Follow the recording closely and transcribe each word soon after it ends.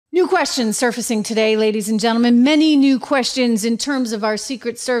New questions surfacing today, ladies and gentlemen. Many new questions in terms of our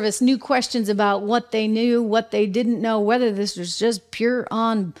Secret Service. New questions about what they knew, what they didn't know, whether this was just pure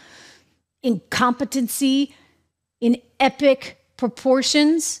on incompetency in epic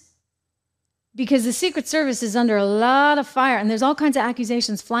proportions. Because the Secret Service is under a lot of fire, and there's all kinds of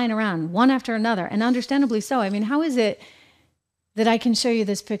accusations flying around, one after another, and understandably so. I mean, how is it that I can show you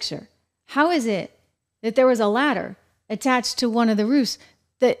this picture? How is it that there was a ladder attached to one of the roofs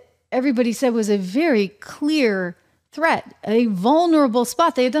that everybody said was a very clear threat, a vulnerable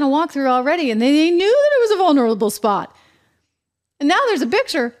spot? They had done a walkthrough already, and they knew that it was a vulnerable spot. And now there's a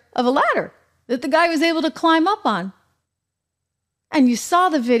picture of a ladder that the guy was able to climb up on. And you saw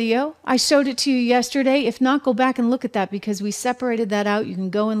the video. I showed it to you yesterday. If not, go back and look at that because we separated that out. You can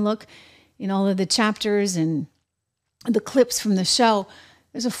go and look in all of the chapters and the clips from the show.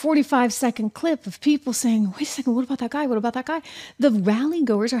 There's a 45-second clip of people saying, wait a second, what about that guy? What about that guy? The rally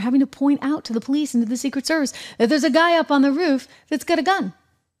goers are having to point out to the police and to the Secret Service that there's a guy up on the roof that's got a gun.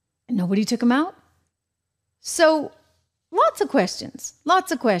 And nobody took him out. So lots of questions.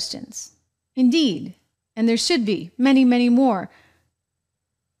 Indeed. And there should be many, many more.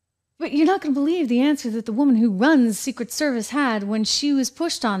 But you're not going to believe the answer that the woman who runs Secret Service had when she was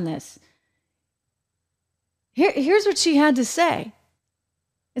pushed on this. Here's what she had to say.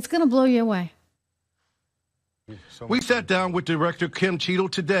 It's going to blow you away. We sat down with Director Kim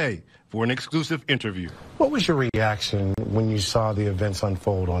Cheatle today for an exclusive interview. What was your reaction when you saw the events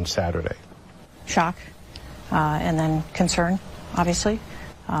unfold on Saturday? Shock, and then concern, obviously,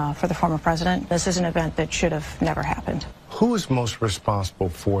 for the former president. This is an event that should have never happened. Who is most responsible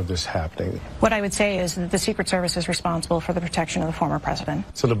for this happening? What I would say is that the Secret Service is responsible for the protection of the former president.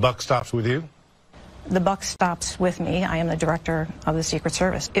 So the buck stops with you? The buck stops with me. I am the director of the Secret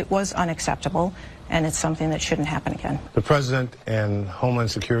Service. It was unacceptable, and it's something that shouldn't happen again. The President and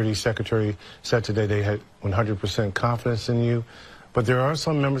Homeland Security Secretary said today they had 100% confidence in you, but there are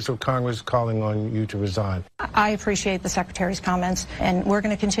some members of Congress calling on you to resign. I appreciate the Secretary's comments, and we're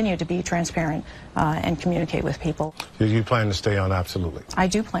going to continue to be transparent and communicate with people. Do you plan to stay on? Absolutely. I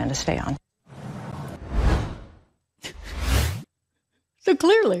do plan to stay on. So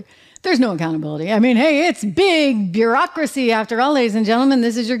clearly, there's no accountability. I mean, hey, it's big bureaucracy after all, ladies and gentlemen.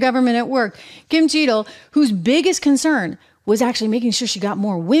 This is your government at work. Kim Cheatle, whose biggest concern was actually making sure she got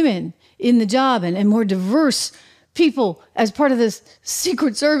more women in the job and more diverse people as part of this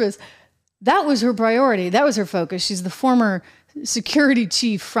Secret Service. That was her priority. That was her focus. She's the former security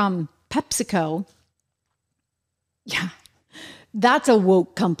chief from PepsiCo. Yeah, that's a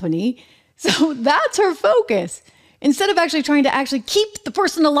woke company. So that's her focus. Instead of actually trying to keep the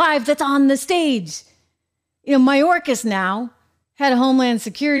person alive that's on the stage. You know, Mayorkas now, head of Homeland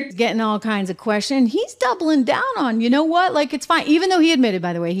Security, getting all kinds of questions. He's doubling down on, you know what, like it's fine. Even though he admitted,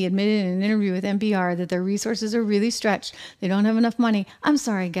 by the way, in an interview with NPR that their resources are really stretched. They don't have enough money. I'm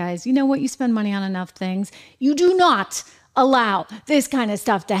sorry, guys. You know what? You spend money on enough things. You do not allow this kind of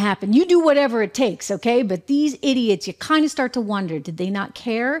stuff to happen. You do whatever it takes, okay? But these idiots, you kind of start to wonder, did they not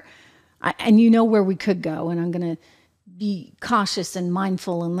care? And you know where we could go, and I'm going to be cautious and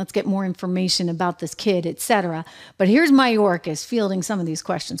mindful, and let's get more information about this kid, etc. But here's Mayorkas fielding some of these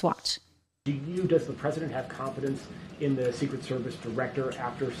questions. Watch. Does the president have confidence in the Secret Service director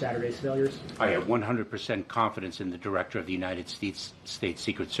after Saturday's failures? I have 100% confidence in the director of the United States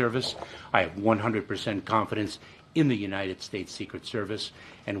Secret Service. I have 100% confidence in the United States Secret Service.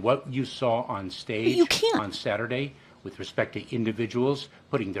 And what you saw on stage on Saturday with respect to individuals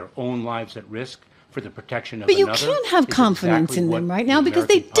putting their own lives at risk for the protection of another. But you can't have confidence in them right now because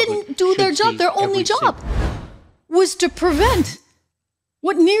they didn't do their job. Their only job was to prevent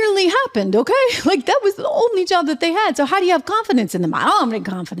what nearly happened, okay? Like, that was the only job that they had. So how do you have confidence in them? I don't have any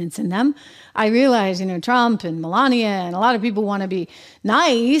confidence in them. I realize, you know, Trump and Melania and a lot of people want to be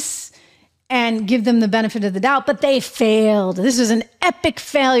nice and give them the benefit of the doubt, but they failed. This was an epic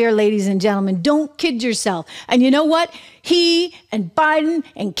failure, ladies and gentlemen. Don't kid yourself. And you know what? He and Biden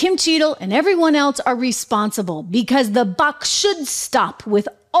and Kim Cheatle and everyone else are responsible because the buck should stop with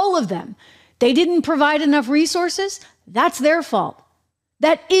all of them. They didn't provide enough resources. That's their fault.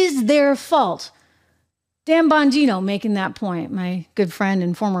 That is their fault. Dan Bongino making that point, my good friend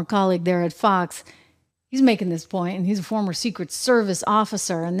and former colleague there at Fox. He's making this point, and he's a former Secret Service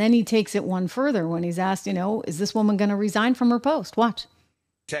officer. And then he takes it one further when he's asked, you know, is this woman going to resign from her post? Watch.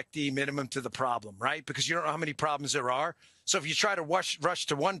 Protectee minimum to the problem, right? Because you don't know how many problems there are. So if you try to rush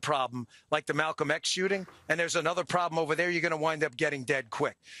to one problem, like the Malcolm X shooting, and there's another problem over there, you're going to wind up getting dead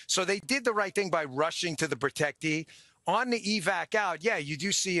quick. So they did the right thing by rushing to the protectee. On the evac out, yeah, you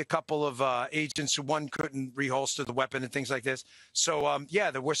do see a couple of agents who one couldn't reholster the weapon and things like this. So,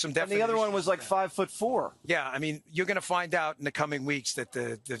 yeah, there were some definite. And the other one was like 5'4". Yeah, I mean, you're going to find out in the coming weeks that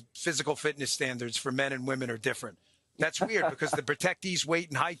the physical fitness standards for men and women are different. That's weird because the protectee's weight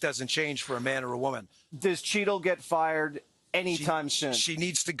and height doesn't change for a man or a woman. Does Cheatle get fired anytime soon? She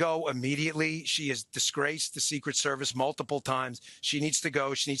needs to go immediately. She has disgraced the Secret Service multiple times. She needs to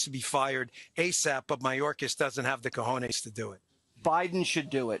go. She needs to be fired ASAP, but Mayorkas doesn't have the cojones to do it. Biden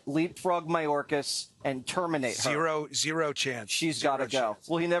should do it. Leapfrog Mayorkas and terminate her. Zero chance. She's got to go.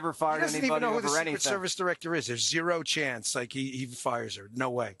 Well, he never fired anybody over anything. He doesn't even know who the Secret Service Director is. There's zero chance. Like, he fires her.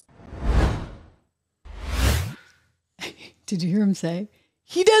 No way. Did you hear him say?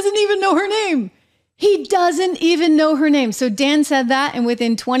 He doesn't even know her name. He doesn't even know her name. So Dan said that, and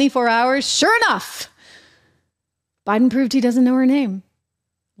within 24 hours, sure enough, Biden proved he doesn't know her name.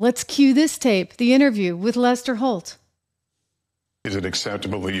 Let's cue this tape, the interview with Lester Holt. Is it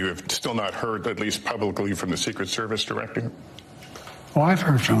acceptable that you have still not heard, at least publicly, from the Secret Service Director? Oh, I've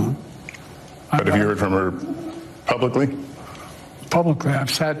heard from him. But have you heard from her publicly? Publicly, I've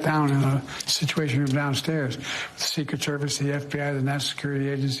sat down in a situation room downstairs. The Secret Service, the FBI, the national security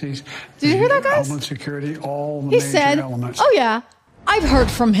agencies. Did you hear that, guys? Homeland Security, all the he major said, elements. Oh, yeah, I've heard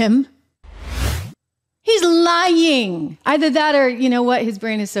from him. He's lying. Either that or, you know what, his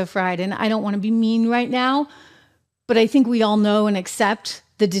brain is so fried. And I don't want to be mean right now, but I think we all know and accept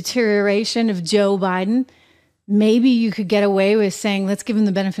the deterioration of Joe Biden. Maybe you could get away with saying, let's give him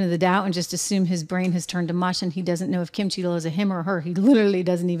the benefit of the doubt and just assume his brain has turned to mush and he doesn't know if Kim Cheatle is a him or her. He literally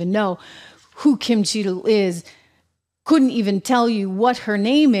doesn't even know who Kim Cheatle is. Couldn't even tell you what her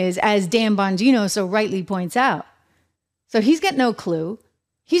name is, as Dan Bongino so rightly points out. So he's got no clue.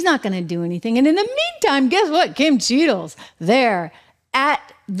 He's not going to do anything. And in the meantime, guess what? Kim Cheatle's there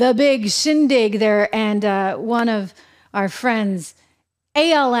at the big shindig there. And one of our friends,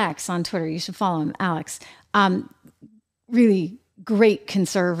 ALX on Twitter, you should follow him, Alex, really great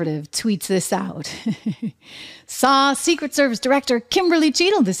conservative, tweets this out. Saw Secret Service Director Kimberly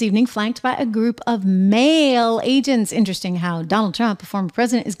Cheatle this evening flanked by a group of male agents. Interesting how Donald Trump, the former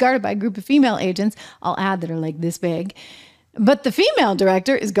president, is guarded by a group of female agents, I'll add, that are like this big. But the female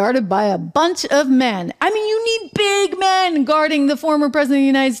director is guarded by a bunch of men. I mean, you need big men guarding the former president of the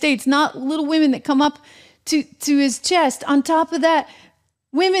United States, not little women that come up to his chest. On top of that,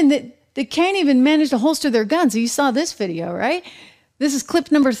 women that can't even manage to holster their guns. So you saw this video, right? This is clip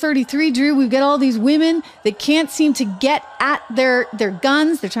number 33, Drew. We've got all these women that can't seem to get at their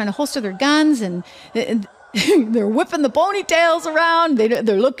guns. They're trying to holster their guns and they're whipping the ponytails around. They're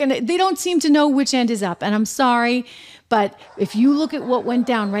looking they don't seem to know which end is up. And I'm sorry, but if you look at what went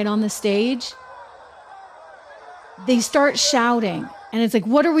down right on the stage, they start shouting. And it's like,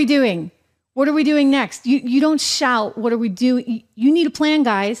 what are we doing? What are we doing next? You don't shout. What are we doing? You need a plan,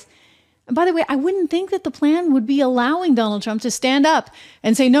 guys. And by the way, I wouldn't think that the plan would be allowing Donald Trump to stand up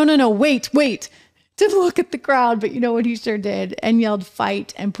and say, no, wait, to look at the crowd. But you know what he sure did, and yelled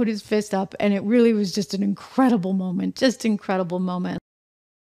fight and put his fist up. And it really was just an incredible moment,